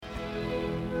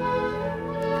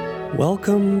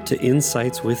Welcome to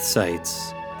Insights with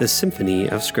Sights, the Symphony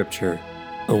of Scripture,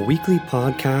 a weekly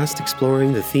podcast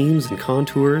exploring the themes and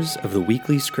contours of the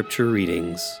weekly Scripture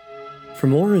readings. For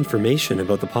more information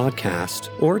about the podcast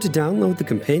or to download the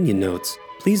companion notes,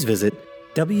 please visit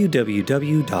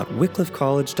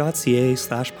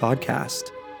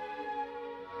www.wycliffecollege.ca/podcast.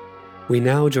 We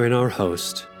now join our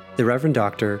host, the Reverend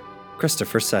Dr.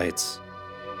 Christopher Seitz.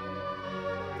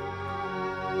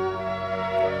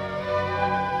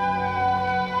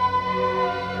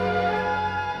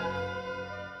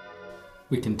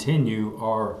 We continue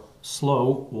our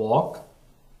slow walk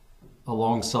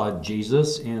alongside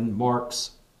Jesus in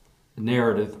Mark's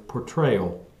narrative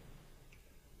portrayal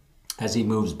as he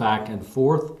moves back and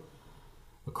forth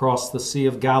across the Sea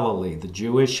of Galilee, the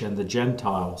Jewish and the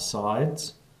Gentile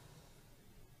sides,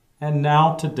 and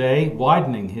now today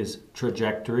widening his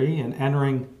trajectory and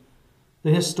entering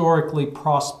the historically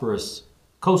prosperous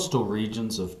coastal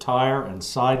regions of Tyre and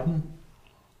Sidon,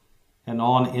 and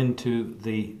on into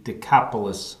the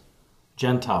Decapolis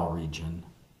Gentile region.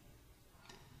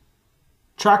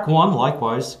 Track 1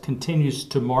 likewise continues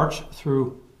to march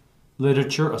through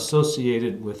literature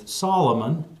associated with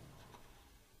Solomon,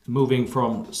 moving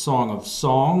from Song of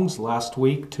Songs last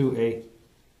week to a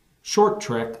short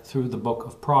trek through the Book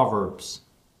of Proverbs.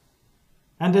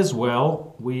 And as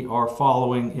well, we are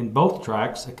following in both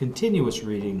tracks a continuous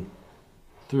reading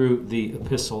through the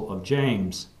Epistle of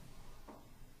James.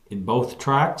 In both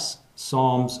tracks,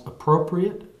 psalms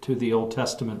appropriate to the Old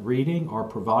Testament reading are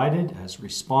provided as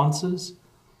responses.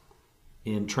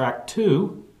 In track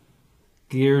 2,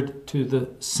 geared to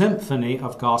the symphony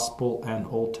of Gospel and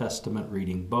Old Testament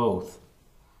reading both.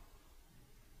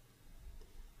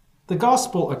 The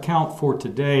Gospel account for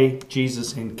today,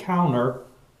 Jesus' encounter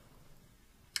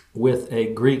with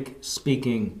a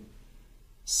Greek-speaking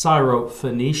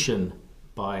Syrophoenician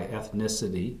by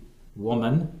ethnicity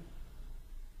woman,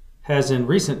 has in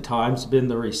recent times been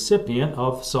the recipient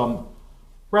of some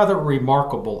rather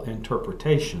remarkable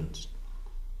interpretations.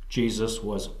 Jesus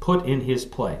was put in his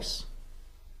place.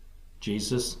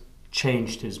 Jesus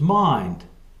changed his mind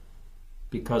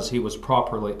because he was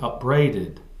properly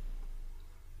upbraided.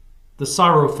 The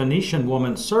Syrophoenician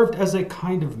woman served as a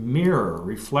kind of mirror,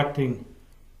 reflecting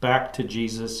back to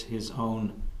Jesus his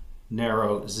own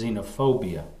narrow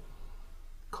xenophobia,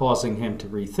 causing him to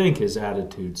rethink his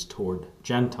attitudes toward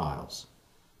Gentiles.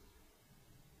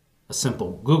 A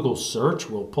simple Google search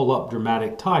will pull up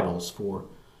dramatic titles for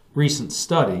recent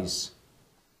studies,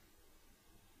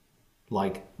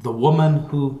 like "The Woman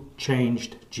Who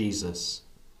Changed Jesus."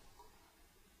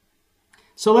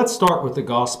 So let's start with the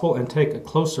Gospel and take a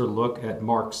closer look at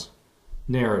Mark's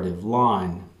narrative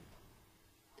line.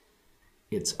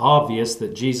 It's obvious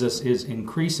that Jesus is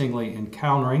increasingly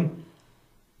encountering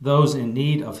those in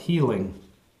need of healing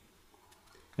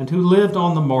and who lived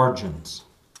on the margins.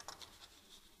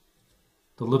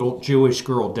 The little Jewish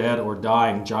girl dead or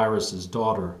dying, Jairus'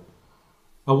 daughter,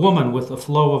 a woman with a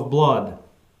flow of blood.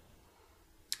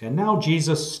 And now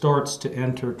Jesus starts to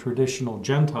enter traditional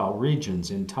Gentile regions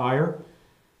in Tyre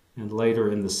and later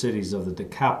in the cities of the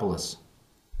Decapolis,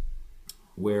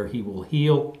 where he will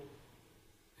heal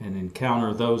and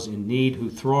encounter those in need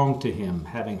who throng to him,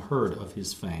 having heard of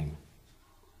his fame.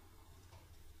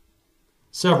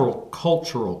 Several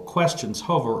cultural questions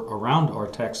hover around our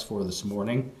text for this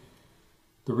morning.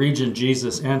 The region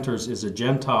Jesus enters is a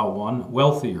Gentile one,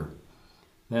 wealthier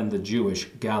than the Jewish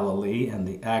Galilee and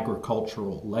the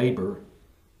agricultural labor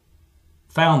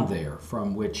found there,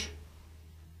 from which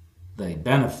they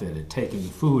benefited, taking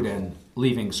food and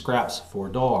leaving scraps for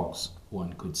dogs,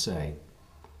 one could say.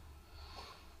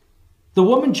 The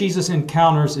woman Jesus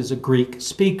encounters is a Greek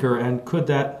speaker, and could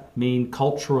that mean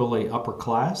culturally upper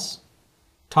class?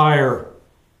 Tyre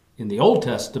in the Old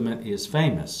Testament is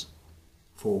famous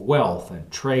for wealth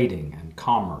and trading and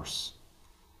commerce.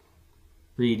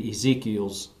 Read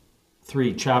Ezekiel's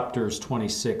 3 chapters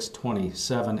 26,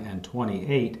 27, and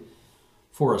 28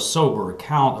 for a sober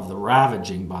account of the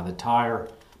ravaging by Tyre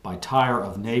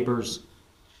of neighbors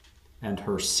and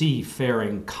her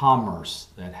seafaring commerce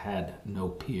that had no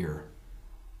peer.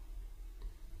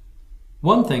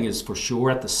 One thing is for sure,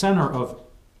 at the center of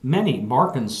many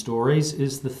Marcan stories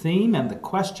is the theme and the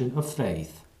question of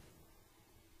faith.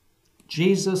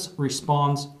 Jesus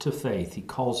responds to faith. He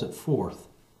calls it forth.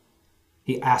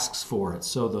 He asks for it.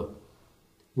 So the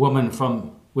woman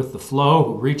with the flow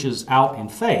who reaches out in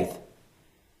faith,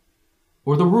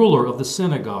 or the ruler of the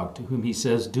synagogue to whom he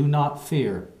says, "Do not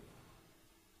fear,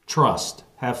 trust,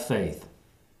 have faith,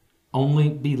 only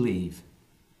believe."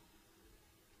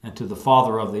 And to the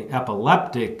father of the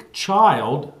epileptic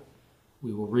child,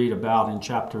 we will read about in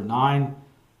chapter 9,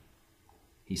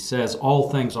 He says all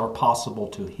things are possible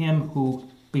to him who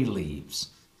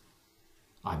believes.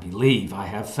 I believe, I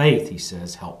have faith, he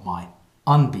says, help my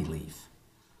unbelief.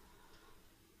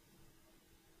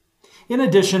 In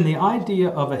addition, the idea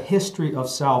of a history of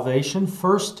salvation,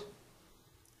 first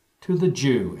to the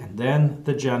Jew and then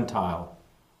the Gentile,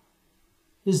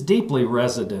 is deeply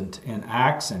resident in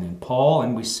Acts and in Paul,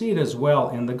 and we see it as well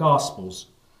in the Gospels.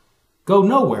 Go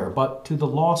nowhere but to the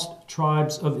lost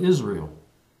tribes of Israel.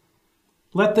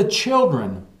 Let the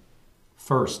children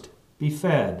first be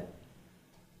fed.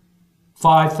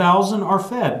 5,000 are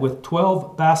fed with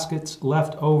 12 baskets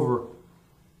left over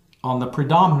on the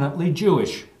predominantly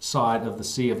Jewish side of the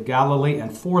Sea of Galilee,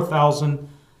 and 4,000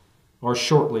 are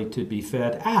shortly to be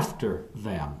fed after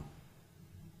them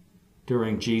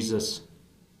during Jesus'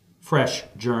 fresh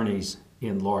journeys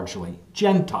in largely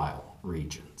Gentile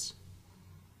regions.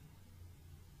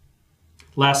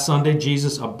 Last Sunday,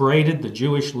 Jesus upbraided the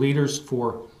Jewish leaders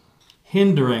for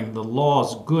hindering the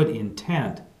law's good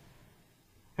intent.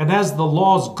 And as the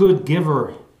law's good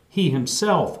giver, he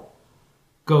himself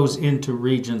goes into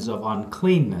regions of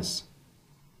uncleanness,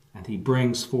 and he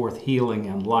brings forth healing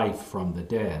and life from the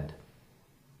dead.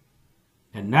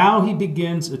 And now he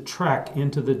begins a trek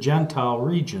into the Gentile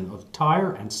region of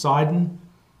Tyre and Sidon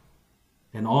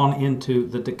and on into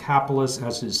the Decapolis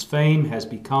as his fame has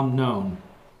become known.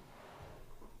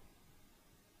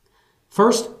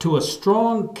 First, to a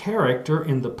strong character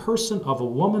in the person of a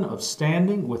woman of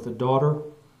standing with a daughter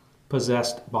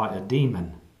possessed by a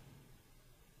demon.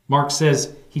 Mark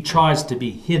says he tries to be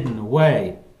hidden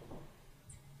away,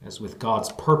 as with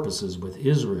God's purposes with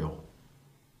Israel,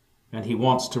 and he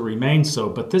wants to remain so.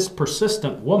 But this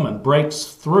persistent woman breaks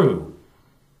through,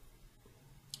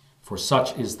 for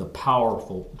such is the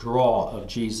powerful draw of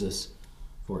Jesus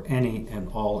for any and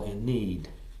all in need.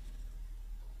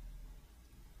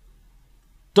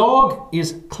 Dog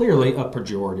is clearly a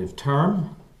pejorative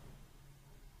term,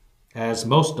 as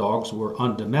most dogs were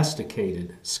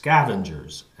undomesticated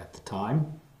scavengers at the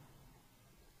time.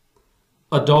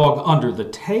 A dog under the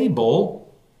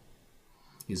table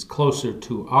is closer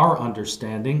to our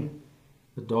understanding,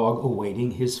 the dog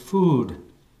awaiting his food.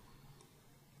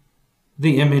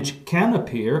 The image can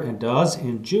appear, and does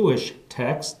in Jewish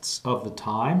texts of the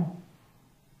time,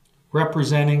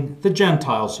 representing the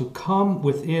Gentiles who come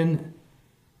within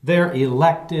their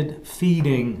elected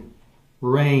feeding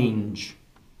range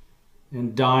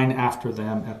and dine after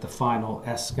them at the final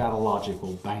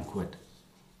eschatological banquet.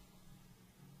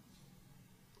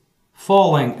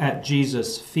 Falling at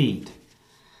Jesus' feet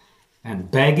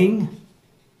and begging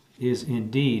is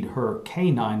indeed her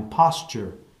canine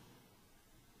posture,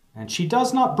 and she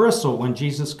does not bristle when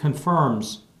Jesus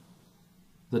confirms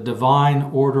the divine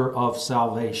order of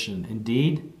salvation.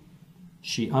 Indeed,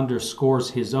 she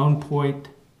underscores his own point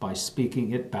by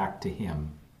speaking it back to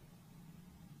him.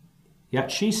 Yet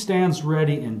she stands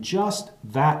ready in just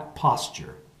that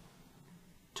posture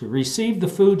to receive the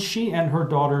food she and her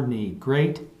daughter need.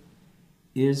 Great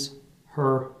is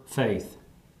her faith.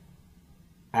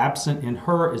 Absent in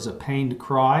her is a pained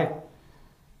cry,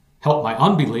 help my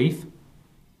unbelief,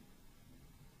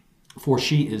 for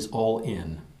she is all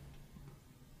in.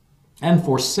 And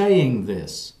for saying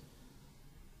this,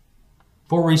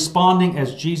 for responding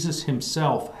as Jesus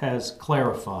himself has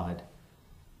clarified,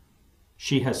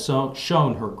 she has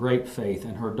shown her great faith,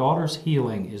 and her daughter's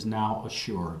healing is now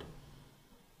assured.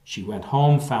 She went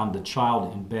home, found the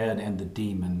child in bed, and the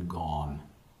demon gone.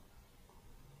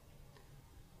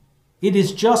 It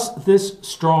is just this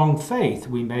strong faith,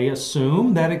 we may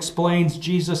assume, that explains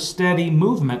Jesus' steady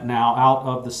movement now out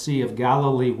of the Sea of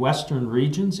Galilee western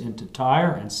regions into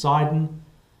Tyre and Sidon,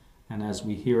 and as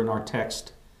we hear in our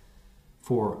text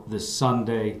for this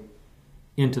Sunday,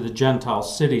 into the Gentile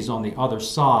cities on the other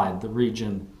side, the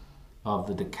region of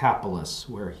the Decapolis,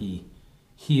 where he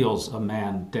heals a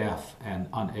man deaf and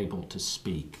unable to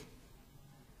speak.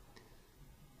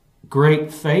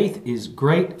 Great faith is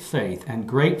great faith, and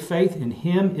great faith in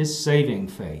him is saving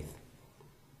faith.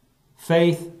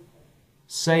 Faith,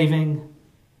 saving,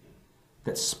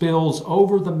 that spills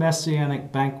over the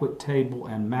messianic banquet table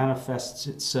and manifests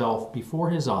itself before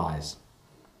his eyes,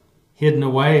 hidden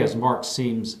away, as Mark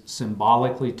seems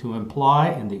symbolically to imply,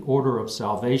 in the order of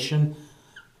salvation,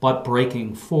 but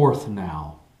breaking forth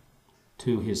now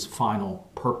to his final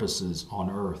purposes on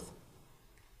earth.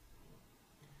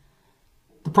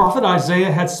 The prophet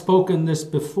Isaiah had spoken this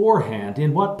beforehand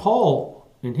in what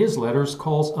Paul, in his letters,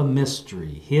 calls a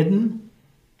mystery, hidden,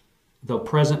 though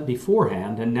present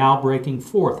beforehand, and now breaking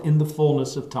forth in the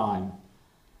fullness of time.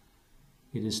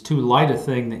 It is too light a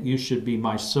thing that you should be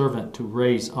my servant to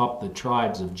raise up the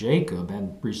tribes of Jacob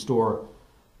and restore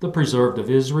the preserved of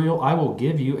Israel, I will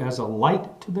give you as a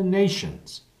light to the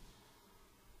nations,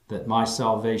 that my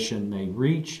salvation may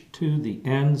reach to the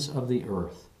ends of the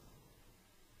earth.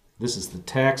 This is the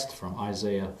text from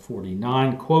Isaiah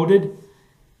 49, quoted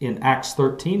in Acts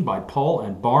 13 by Paul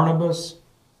and Barnabas,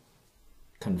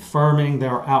 confirming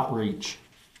their outreach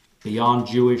beyond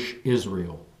Jewish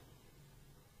Israel,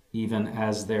 even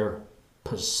as their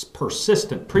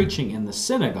persistent preaching in the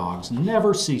synagogues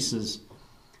never ceases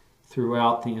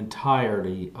throughout the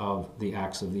entirety of the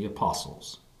Acts of the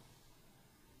Apostles.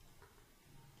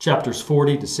 Chapters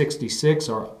 40 to 66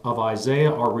 of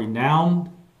Isaiah are renowned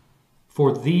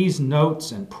for these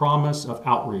notes and promise of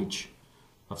outreach,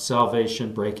 of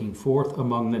salvation breaking forth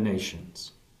among the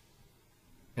nations,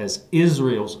 as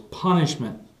Israel's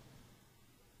punishment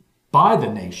by the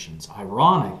nations,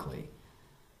 ironically,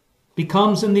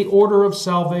 becomes in the order of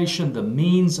salvation the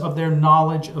means of their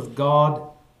knowledge of God.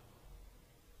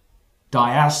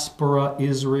 Diaspora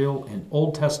Israel in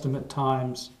Old Testament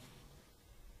times,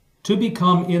 to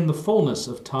become in the fullness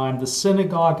of time the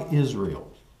synagogue Israel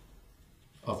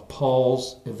of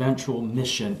Paul's eventual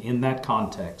mission in that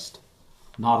context,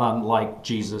 not unlike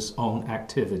Jesus' own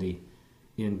activity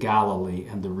in Galilee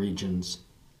and the regions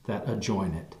that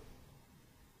adjoin it.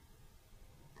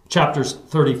 Chapters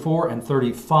 34 and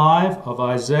 35 of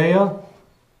Isaiah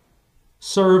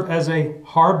serve as a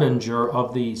harbinger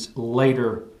of these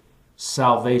later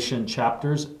salvation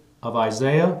chapters of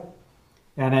Isaiah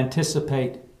and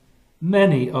anticipate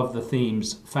many of the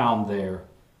themes found there.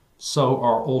 So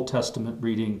our Old Testament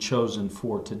reading chosen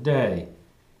for today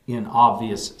in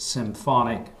obvious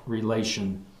symphonic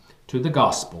relation to the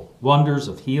gospel, wonders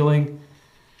of healing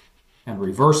and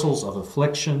reversals of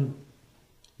affliction,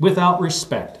 without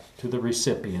respect to the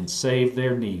recipients, save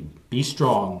their need. Be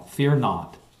strong, fear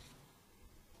not.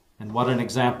 And what an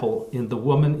example in the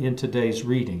woman in today's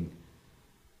reading,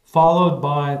 followed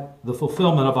by the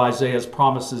fulfillment of Isaiah's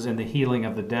promises in the healing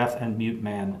of the deaf and mute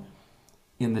man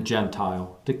in the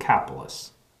Gentile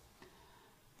Decapolis.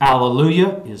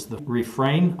 Alleluia is the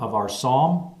refrain of our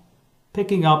psalm,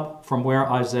 picking up from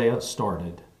where Isaiah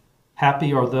started.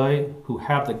 Happy are they who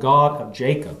have the God of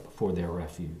Jacob for their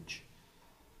refuge.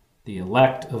 The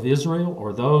elect of Israel,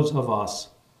 or those of us,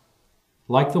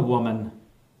 like the woman,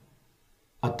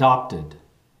 adopted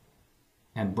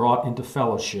and brought into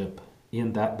fellowship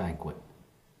in that banquet.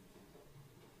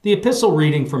 The epistle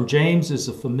reading from James is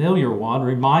a familiar one,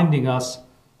 reminding us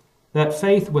that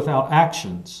faith without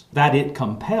actions, that it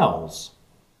compels,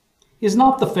 is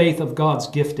not the faith of God's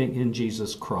gifting in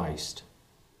Jesus Christ.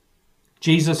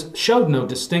 Jesus showed no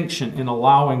distinction in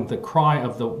allowing the cry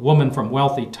of the woman from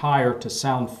wealthy Tyre to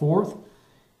sound forth,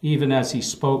 even as he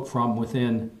spoke from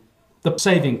within the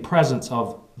saving presence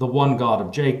of the one God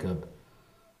of Jacob.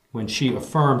 When she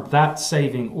affirmed that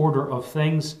saving order of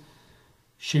things,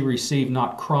 she received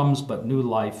not crumbs but new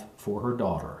life for her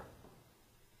daughter.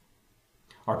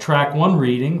 Our track 1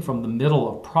 reading from the middle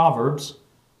of Proverbs,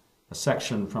 a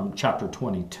section from chapter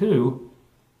 22,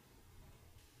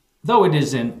 though it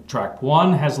is in track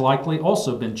 1, has likely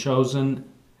also been chosen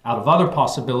out of other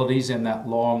possibilities in that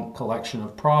long collection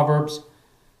of Proverbs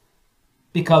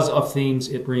because of themes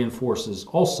it reinforces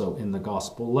also in the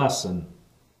gospel lesson.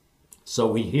 So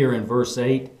we hear in verse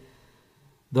 8,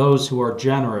 those who are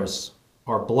generous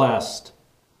are blessed,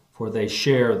 for they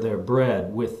share their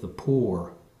bread with the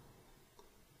poor.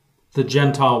 The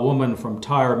Gentile woman from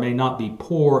Tyre may not be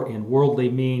poor in worldly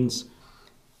means,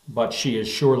 but she is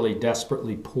surely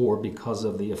desperately poor because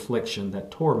of the affliction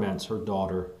that torments her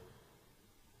daughter.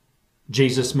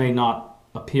 Jesus may not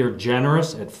appear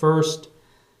generous at first,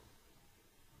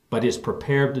 but is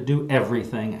prepared to do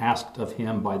everything asked of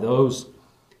him by those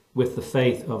with the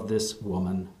faith of this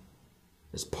woman,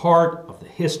 as part of the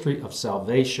history of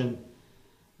salvation,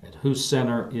 at whose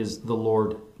center is the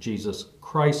Lord Jesus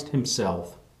Christ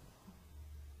himself.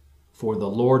 For the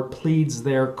Lord pleads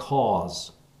their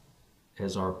cause,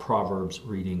 as our Proverbs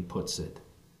reading puts it.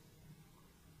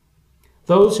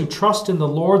 Those who trust in the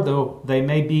Lord, though they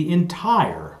may be in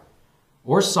Tyre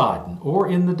or Sidon or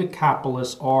in the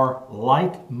Decapolis, are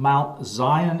like Mount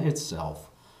Zion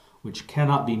itself, which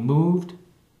cannot be moved,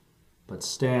 but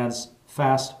stands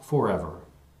fast forever.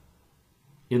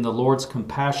 In the Lord's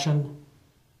compassion,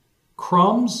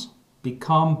 crumbs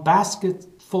become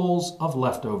basketfuls of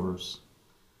leftovers,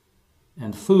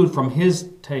 and food from his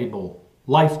table,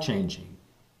 life-changing,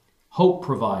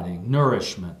 hope-providing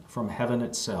nourishment from heaven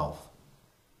itself.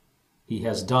 He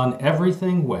has done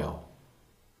everything well.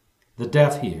 The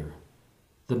deaf hear,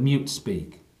 the mute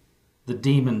speak, the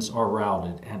demons are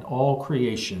routed, and all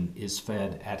creation is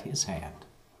fed at his hand.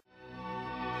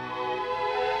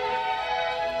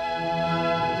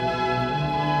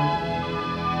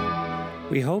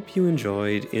 We hope you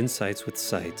enjoyed Insights with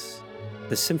Sights,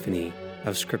 the symphony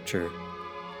of Scripture.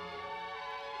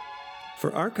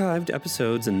 For archived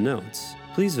episodes and notes,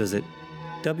 please visit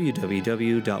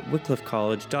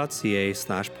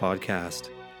www.wycliffecollege.ca/podcast.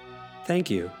 Thank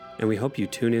you, and we hope you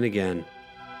tune in again.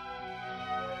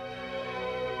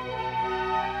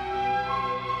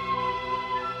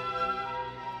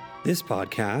 This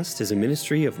podcast is a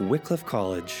ministry of Wycliffe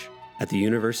College at the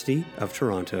University of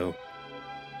Toronto.